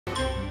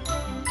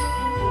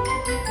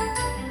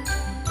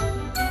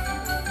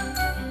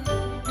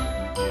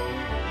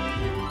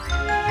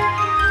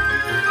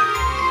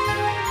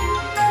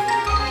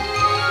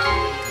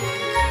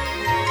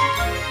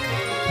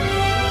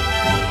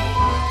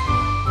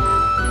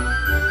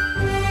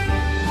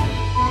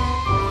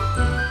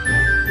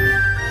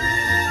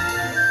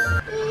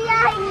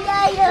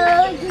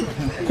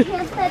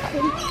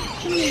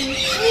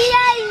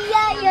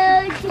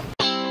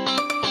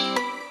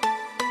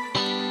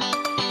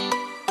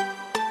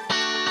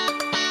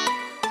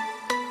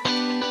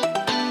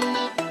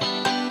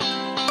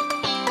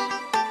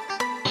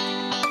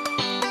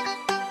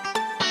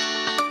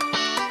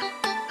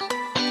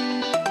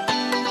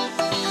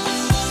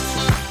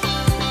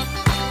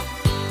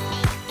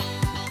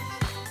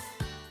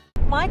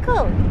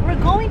Michael, we're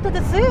going to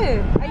the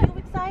zoo. Are you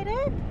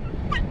excited?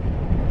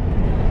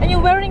 And you're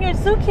wearing your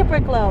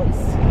zookeeper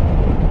clothes.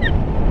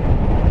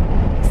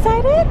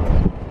 Excited?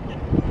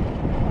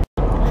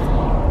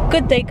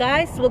 Good day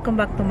guys, welcome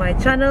back to my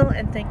channel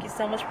and thank you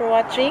so much for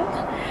watching.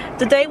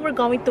 Today we're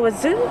going to a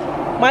zoo.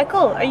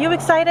 Michael, are you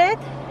excited?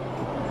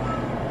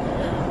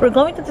 We're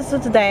going to the zoo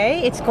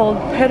today. It's called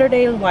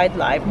Featherdale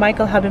Wildlife.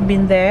 Michael haven't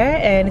been there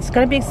and it's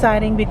gonna be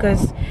exciting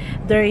because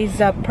there is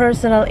a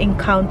personal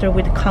encounter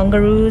with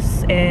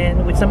kangaroos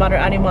and with some other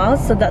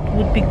animals, so that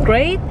would be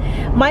great.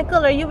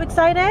 Michael, are you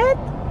excited?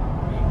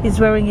 He's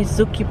wearing his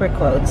zookeeper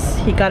clothes.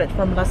 He got it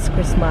from last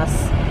Christmas.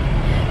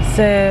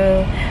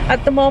 So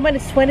at the moment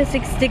it's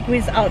 26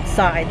 degrees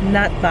outside,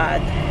 not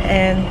bad.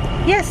 And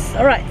yes,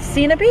 alright,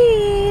 see you in a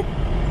bit.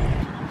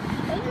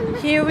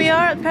 Here we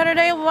are at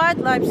Featherdale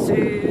Wildlife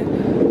Zoo.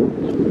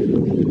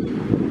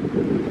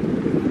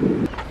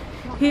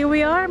 Here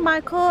we are,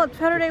 Michael, at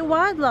Featherdale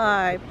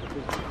Wildlife.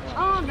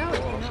 Oh no,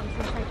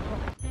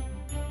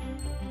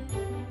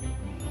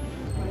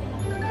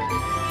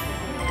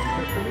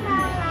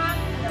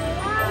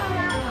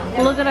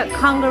 Look at that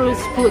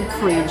kangaroo's food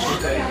fridge.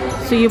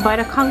 So you buy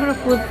the kangaroo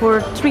food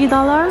for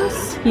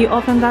 $3. You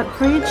open that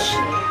fridge.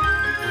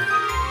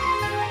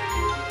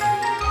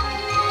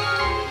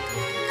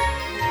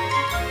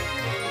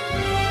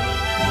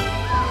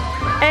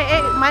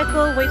 Hey,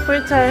 Michael, wait for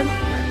your turn.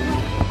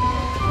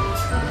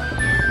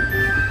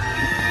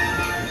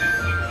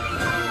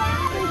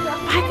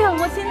 Michael,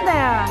 what's in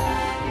there?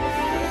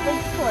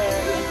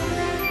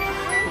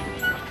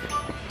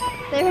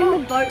 they're in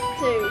the boat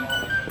too.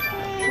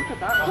 Look at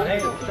that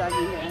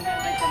doggy here.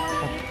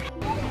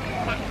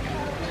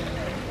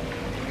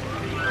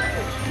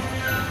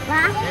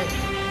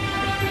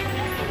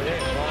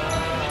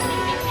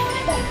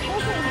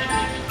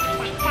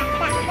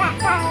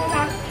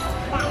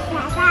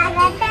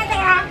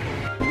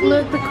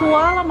 Look, the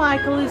koala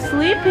Michael is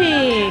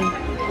sleeping.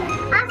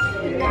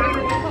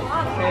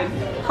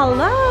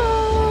 Hello.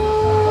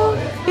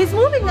 He's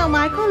moving now,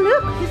 Michael.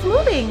 Look, he's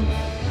moving.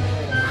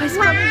 Oh, he's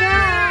coming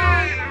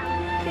down.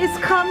 He's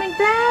coming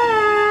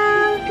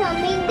down.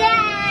 Coming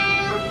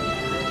down.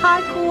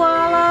 Hi,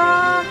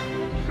 koala.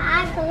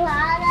 Hi,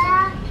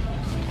 koala.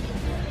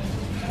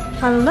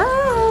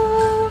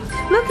 Hello.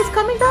 Look, he's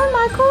coming down,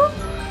 Michael.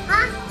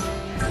 Huh?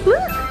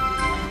 Look.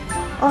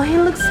 Oh, he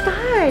looks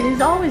tired.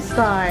 He's always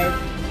tired.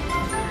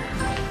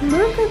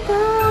 Look at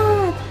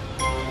that.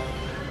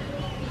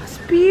 That's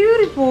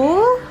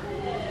beautiful.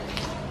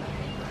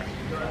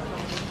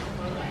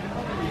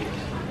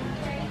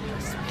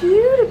 That's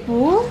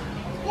beautiful.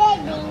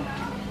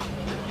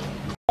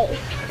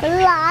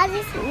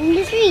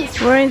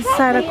 We're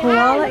inside a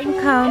koala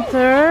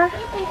encounter.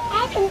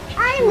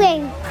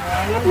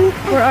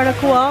 Where are the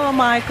koala,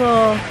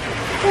 Michael?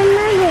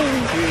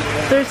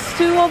 There's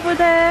two over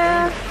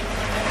there.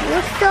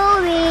 Your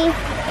story.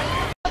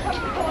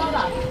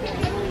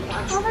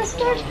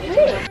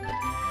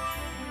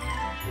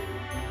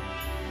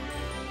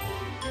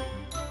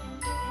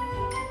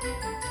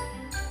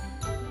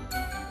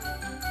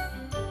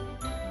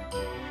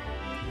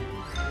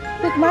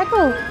 Look,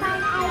 Michael.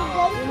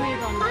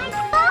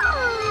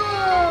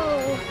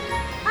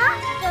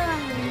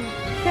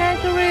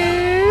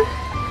 Kangaroo.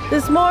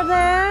 There's more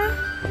there.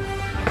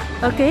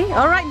 Okay,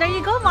 alright, there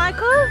you go,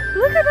 Michael.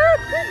 Look at that.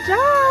 Good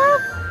job.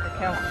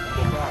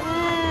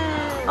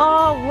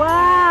 Oh,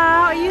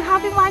 wow. Are you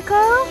happy,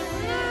 Michael?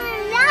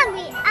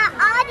 Yummy.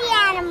 All the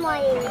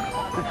animals.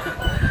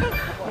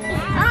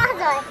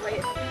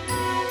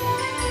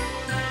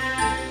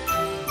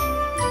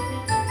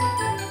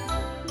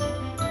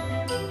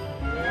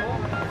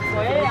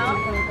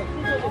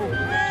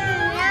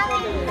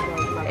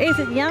 Is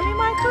it yummy,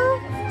 Michael?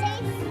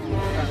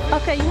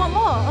 Okay, you want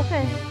more?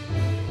 Okay.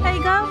 There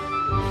you go.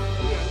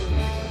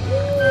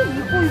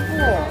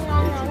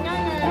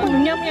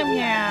 Yum, yum,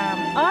 yum.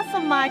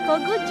 Awesome, Michael.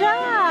 Good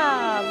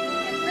job.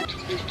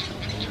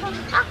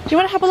 You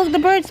want to have a look at the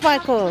birds,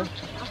 Michael?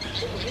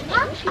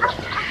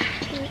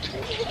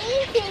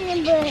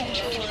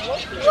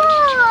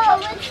 Whoa,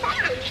 what's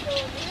that?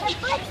 The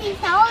pussy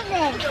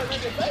holding.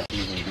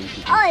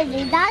 Oh,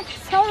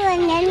 that's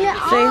holding and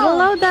Say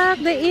hello, Duck.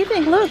 They're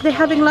eating. Look, they're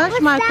having lunch,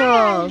 what's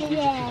Michael. that?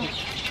 Yeah.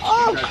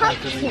 Oh,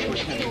 puppy.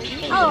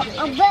 Oh,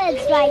 a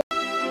bird's right.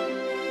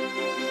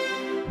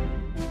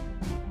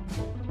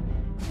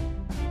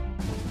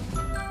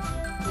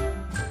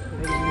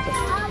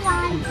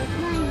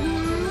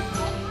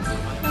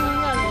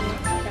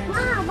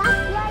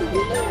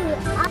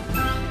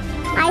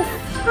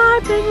 Hi,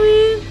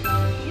 penguin.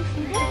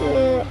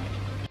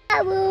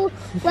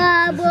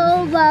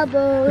 Wobble,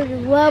 wobble,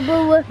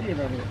 wobble, wobble.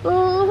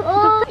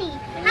 Oh,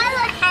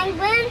 hello,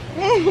 penguin.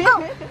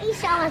 Oh, he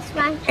saw us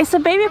run. It's a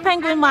baby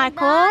penguin,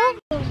 Michael.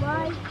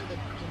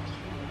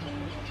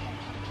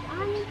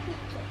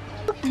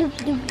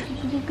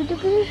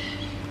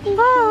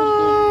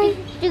 Hi.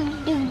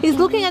 He's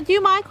looking at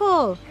you,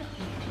 Michael.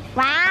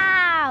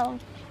 Wow.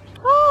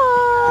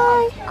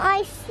 Hi.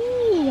 I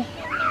see.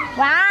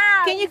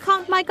 Wow. Can you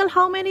count, Michael?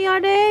 How many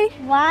are they?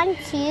 1,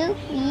 2,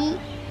 3,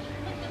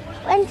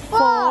 And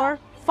 4.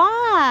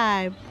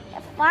 5.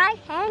 5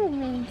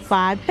 penguins.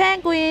 5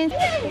 penguins.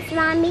 It's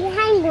mommy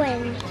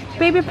penguin.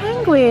 Baby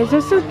penguins,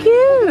 they're so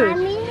cute.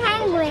 Mommy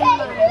penguin.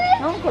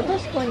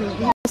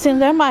 What's in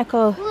there,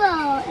 Michael?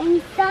 Whoa,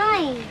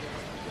 inside.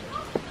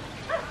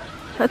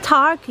 A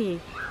turkey.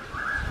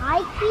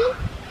 Turkey?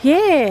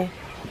 Yeah.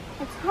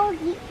 It's called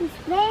the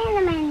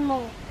random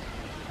animal.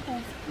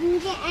 There's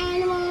feed the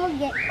animal,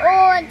 get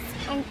oats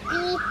and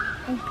eat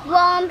and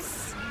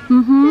plums.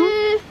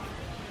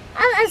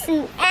 I'm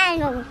an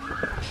animal.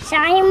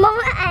 Shiny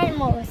more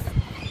animals.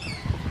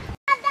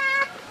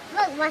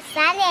 Look, what's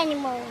that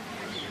animal?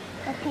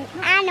 Look, an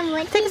animal.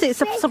 I think it's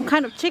some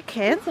kind of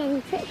chicken.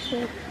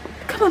 Chicken.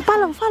 Come on,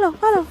 follow.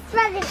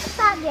 Flooded.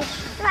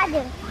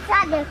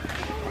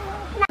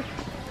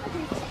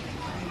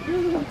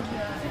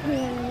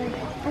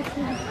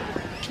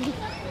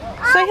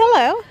 Say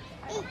hello.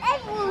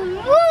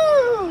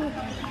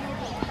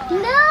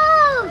 No,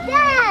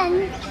 Dan.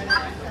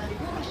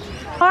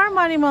 Farm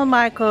animal,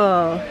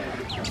 Michael.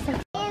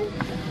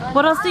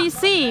 What else do you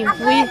see?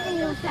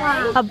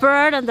 A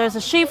bird, and there's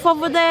a sheep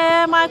over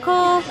there,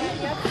 Michael.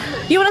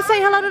 You want to say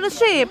hello to the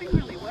sheep?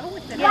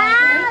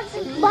 Wow, it's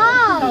a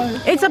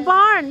barn. It's a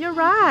barn, you're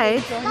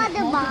right. Not the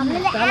barn,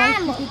 but the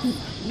animal.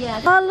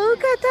 Oh,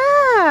 look at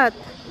that.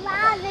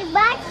 Wow, the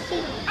black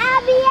sheep.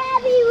 Abby,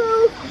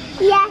 woo.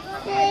 Yes,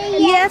 sir.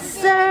 Yes,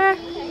 sir.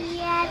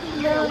 Yes,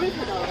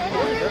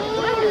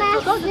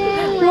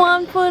 sir.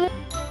 One foot.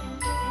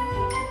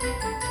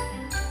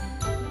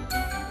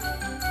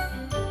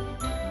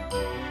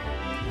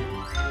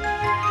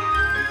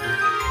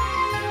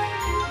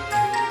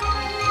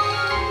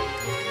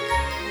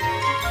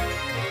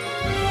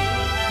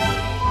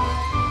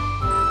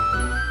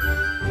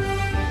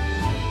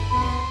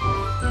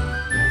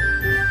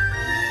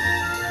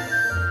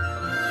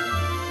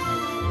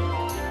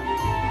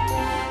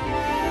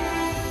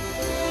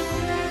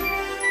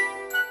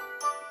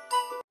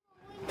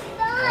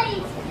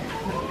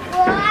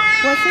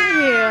 What's in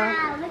here?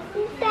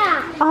 What's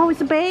that? Oh, it's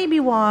a baby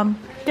one.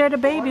 They're the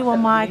baby one,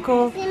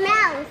 Michael. It's a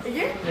mouse.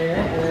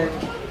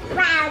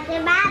 Wow, the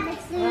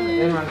rabbits.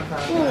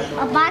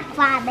 A black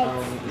rabbit.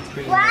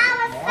 Wow,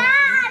 what's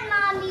that,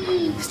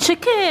 Mommy? It's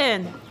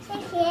chicken.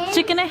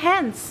 Chicken and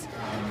hens.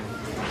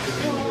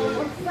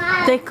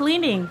 Wow. They're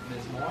cleaning.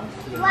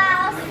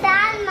 Wow, what's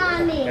that,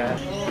 Mommy?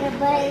 The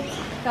bird.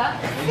 So,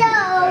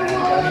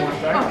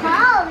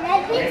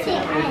 that's the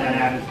chicken.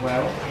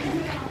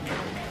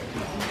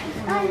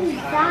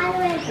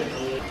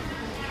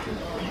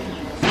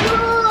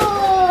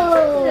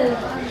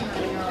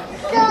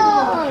 So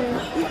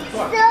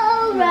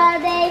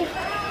rabbit.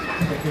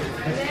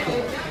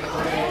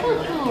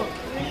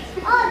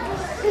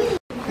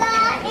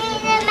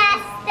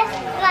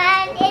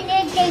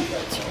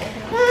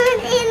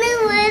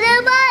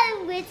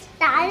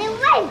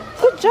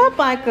 Good job,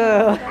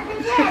 Michael.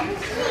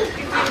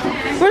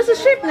 Where's the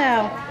sheep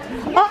now?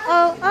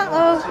 Uh-oh.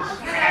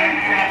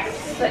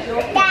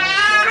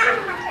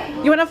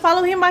 You want to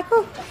follow him,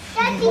 Michael?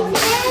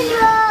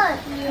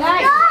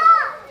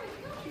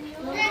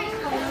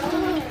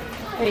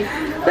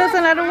 There's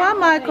another one,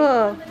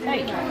 Michael.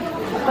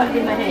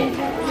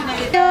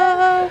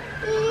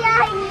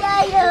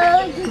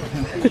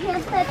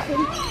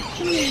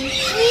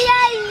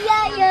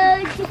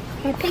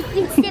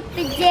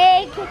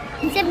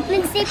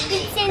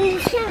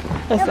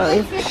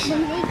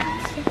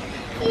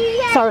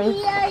 Sorry.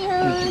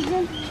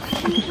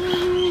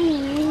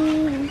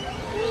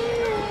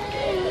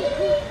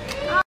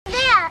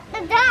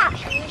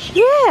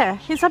 Yeah,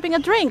 he's having a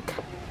drink.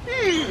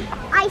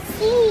 I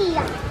see.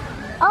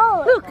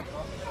 Oh, look.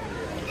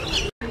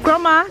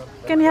 Grandma,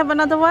 can you have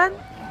another one?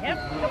 Yep.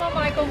 Come on,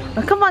 Michael.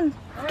 Oh, come on,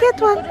 get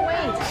one.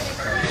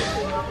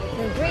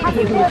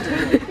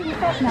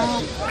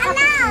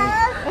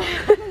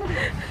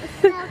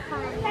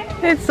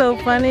 It's so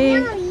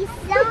funny.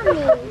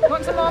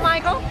 Want some more,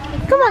 Michael?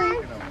 Come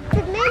on.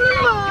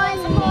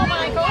 Some more,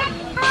 Michael.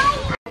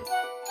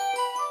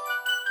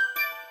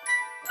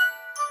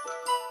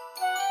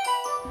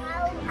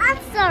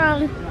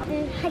 Awesome.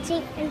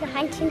 Hatching the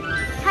egg.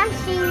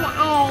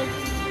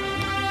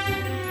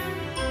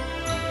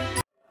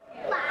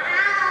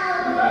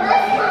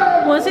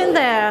 Wow. What's in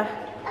there?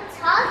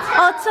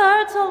 A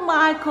turtle,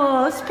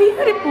 Michael. It's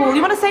beautiful.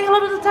 You want to say hello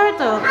to the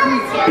turtle?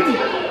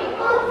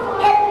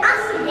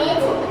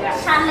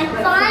 Having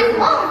fun.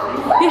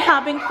 You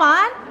having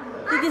fun?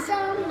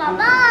 Awesome.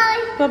 Bye-bye.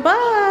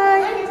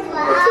 Bye-bye.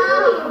 Wow.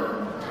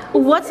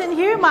 What's in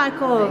here,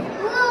 Michael?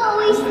 Whoa,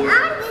 it's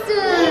awesome.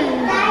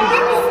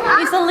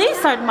 It's a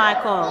lizard,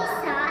 Michael.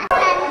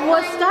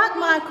 What's that,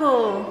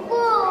 Michael?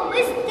 Whoa,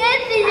 it's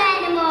different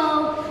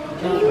animal.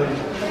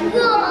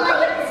 Whoa,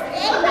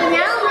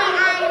 now my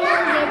animal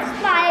gets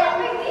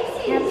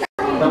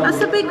fired.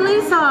 That's a big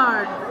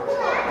lizard.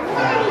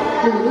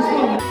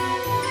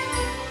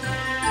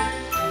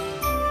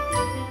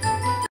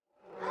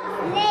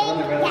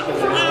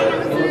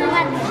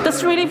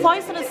 That's really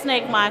poisonous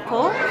snake,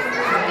 Michael.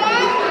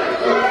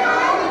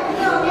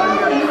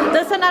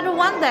 There's another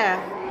one there.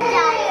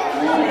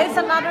 It's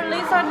another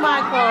lizard,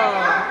 Michael.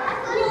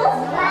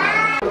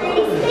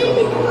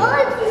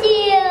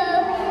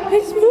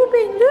 It's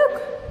moving,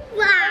 look.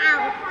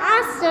 Wow,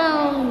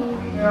 awesome.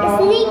 It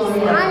sneaks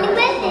on the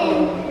weapon.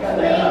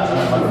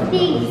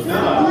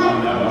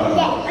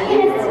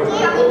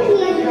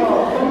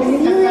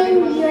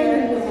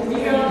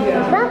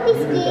 It's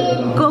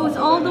skin. Goes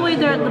all the way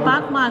there at the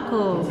back,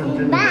 Michael.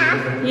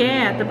 Back?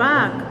 Yeah, at the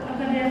back.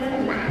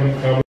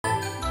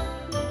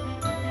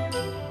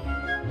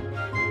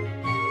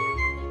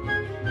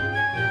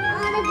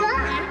 On the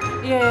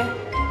back? Yeah.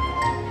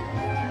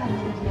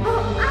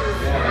 Oh,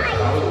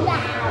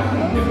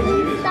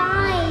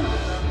 inside.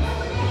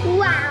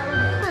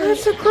 Wow.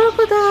 There's a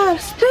crocodile.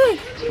 Speak.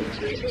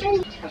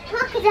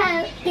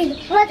 Crocodile.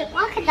 What a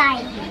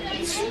crocodile.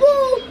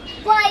 Swoop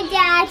by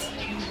that.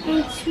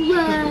 And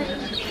swoop.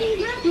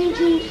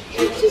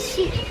 Just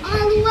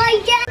all the way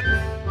down.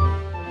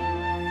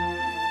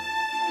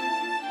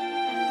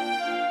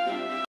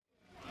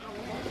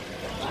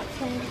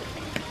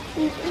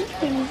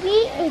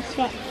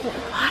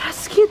 Oh,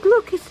 that's cute.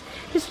 Look,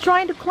 he's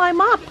trying to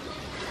climb up.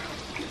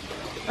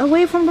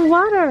 Away from the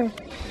water.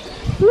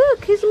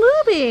 Look, he's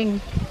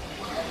moving.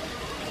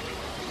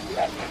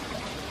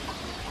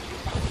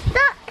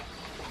 Look!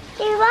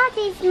 He was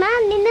his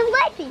man in the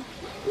weapon.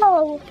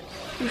 Oh,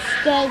 he's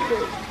scared.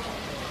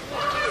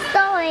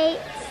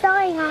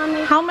 Sorry,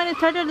 Mommy. How many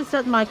turtles is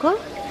that, Michael?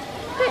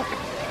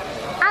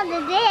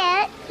 Under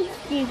there is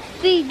the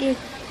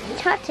biggest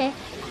turtle.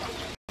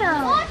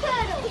 More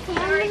turtles!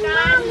 Alright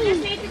guys, you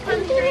just need to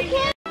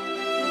concentrate.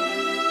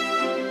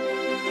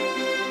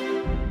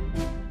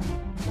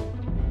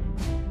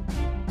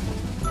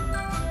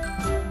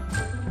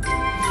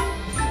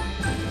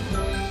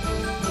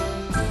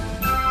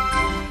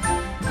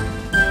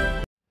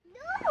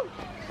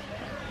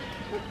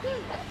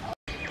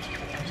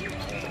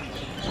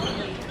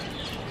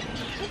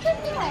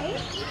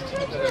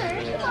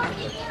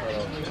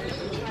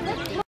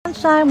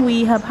 Lunchtime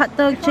we have hot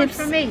dog, chips,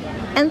 For me,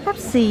 and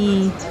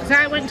Pepsi. so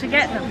I went to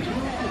get them.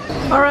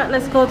 Alright,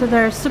 let's go to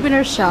their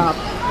souvenir shop.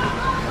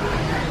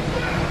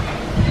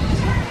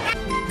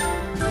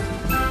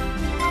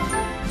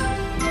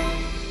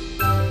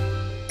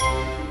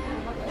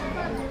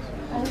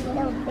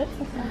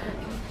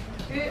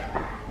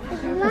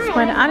 Let's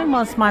find the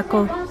animals,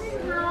 Michael.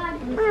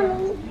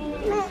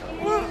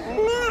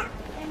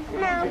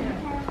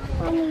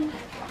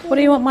 What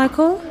do you want,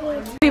 Michael?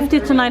 50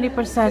 to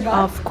 90%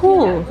 off.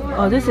 Cool.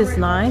 Oh, this is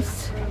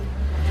nice.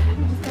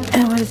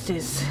 And what is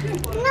this?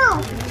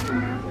 No.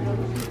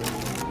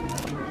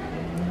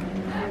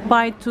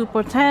 Buy 2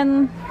 for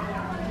 10.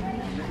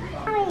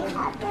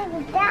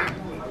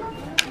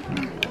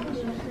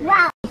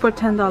 Wow. For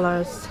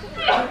 $10.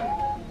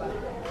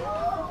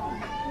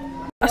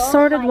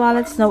 Assorted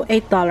wallets, no,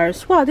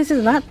 $8. Wow, this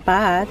is not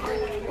bad.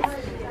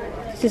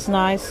 This is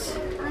nice.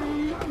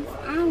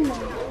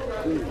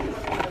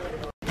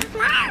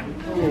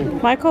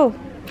 Michael,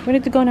 we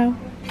need to go now.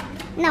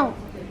 No.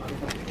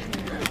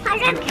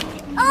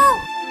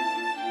 Oh!